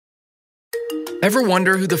Ever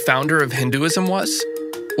wonder who the founder of Hinduism was?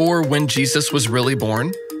 Or when Jesus was really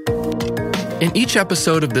born? In each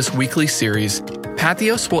episode of this weekly series,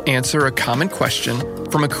 Patheos will answer a common question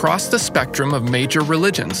from across the spectrum of major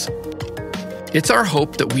religions. It's our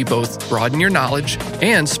hope that we both broaden your knowledge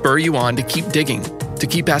and spur you on to keep digging, to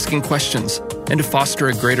keep asking questions, and to foster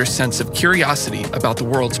a greater sense of curiosity about the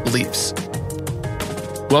world's beliefs.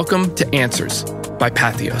 Welcome to Answers by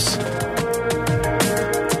Patheos.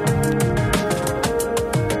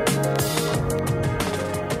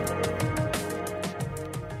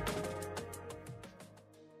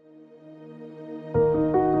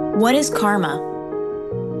 What is karma?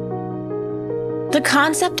 The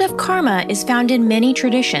concept of karma is found in many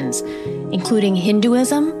traditions, including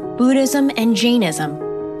Hinduism, Buddhism, and Jainism,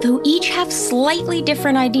 though each have slightly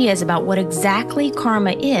different ideas about what exactly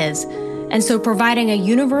karma is, and so providing a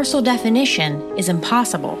universal definition is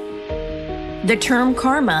impossible. The term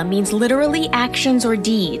karma means literally actions or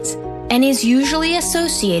deeds, and is usually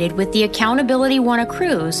associated with the accountability one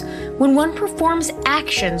accrues when one performs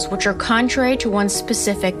actions which are contrary to one's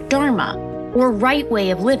specific dharma, or right way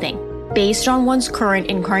of living, based on one's current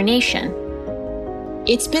incarnation.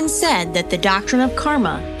 It's been said that the doctrine of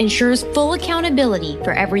karma ensures full accountability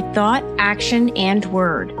for every thought, action, and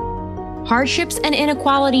word. Hardships and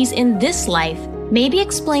inequalities in this life may be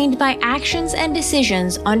explained by actions and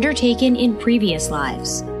decisions undertaken in previous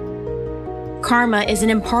lives. Karma is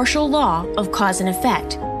an impartial law of cause and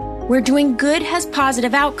effect, where doing good has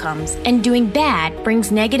positive outcomes and doing bad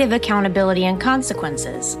brings negative accountability and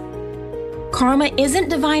consequences. Karma isn't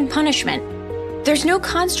divine punishment. There's no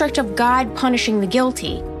construct of God punishing the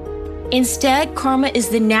guilty. Instead, karma is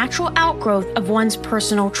the natural outgrowth of one's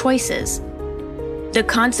personal choices. The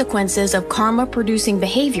consequences of karma-producing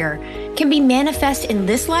behavior can be manifest in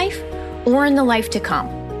this life or in the life to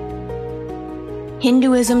come.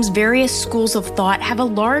 Hinduism's various schools of thought have a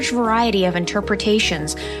large variety of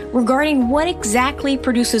interpretations regarding what exactly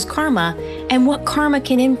produces karma and what karma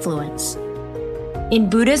can influence. In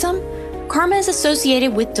Buddhism, karma is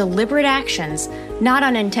associated with deliberate actions, not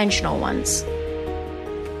unintentional ones.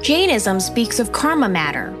 Jainism speaks of karma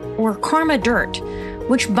matter, or karma dirt,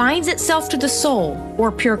 which binds itself to the soul,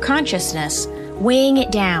 or pure consciousness, weighing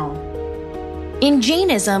it down. In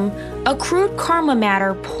Jainism, accrued karma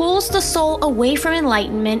matter pulls the soul away from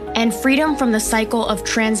enlightenment and freedom from the cycle of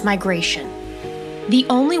transmigration. The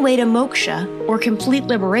only way to moksha, or complete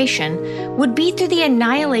liberation, would be through the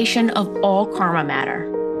annihilation of all karma matter.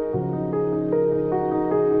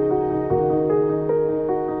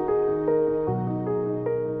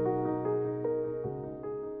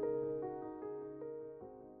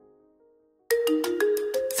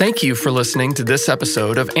 Thank you for listening to this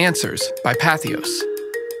episode of Answers by Patheos.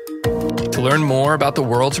 To learn more about the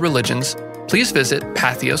world's religions, please visit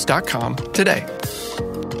patheos.com today.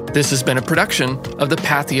 This has been a production of the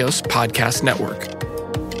Patheos Podcast Network.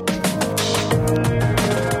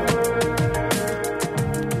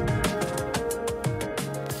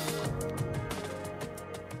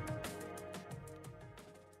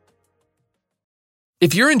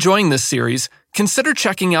 If you're enjoying this series, consider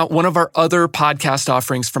checking out one of our other podcast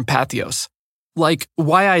offerings from Patheos, like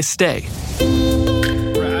Why I Stay.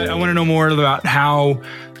 I want to know more about how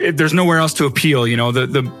there's nowhere else to appeal. You know,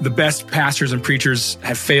 the best pastors and preachers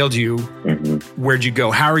have failed you. Mm-hmm. Where'd you go?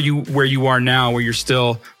 How are you where you are now, where you're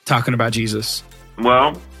still talking about Jesus?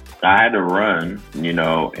 Well, I had to run,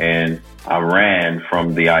 and I ran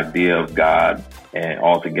from the idea of God and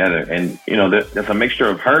altogether. And, there's a mixture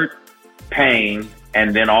of hurt, pain,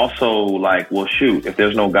 and then also if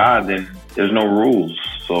there's no God, then there's no rules.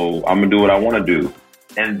 So I'm going to do what I want to do.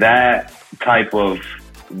 And that type of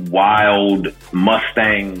wild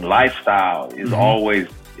Mustang lifestyle is always,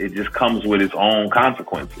 it just comes with its own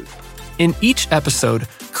consequences. In each episode,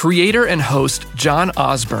 creator and host John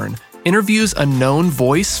Osborne interviews a known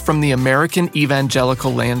voice from the American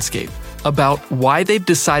evangelical landscape about why they've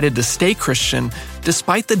decided to stay Christian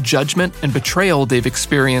despite the judgment and betrayal they've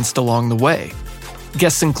experienced along the way.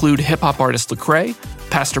 Guests include hip-hop artist Lecrae,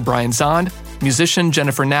 Pastor Brian Zahnd, musician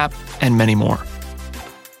Jennifer Knapp, and many more.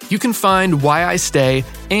 You can find Why I Stay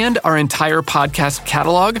and our entire podcast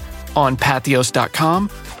catalog on patheos.com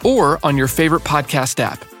or on your favorite podcast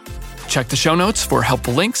app. Check the show notes for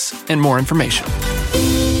helpful links and more information.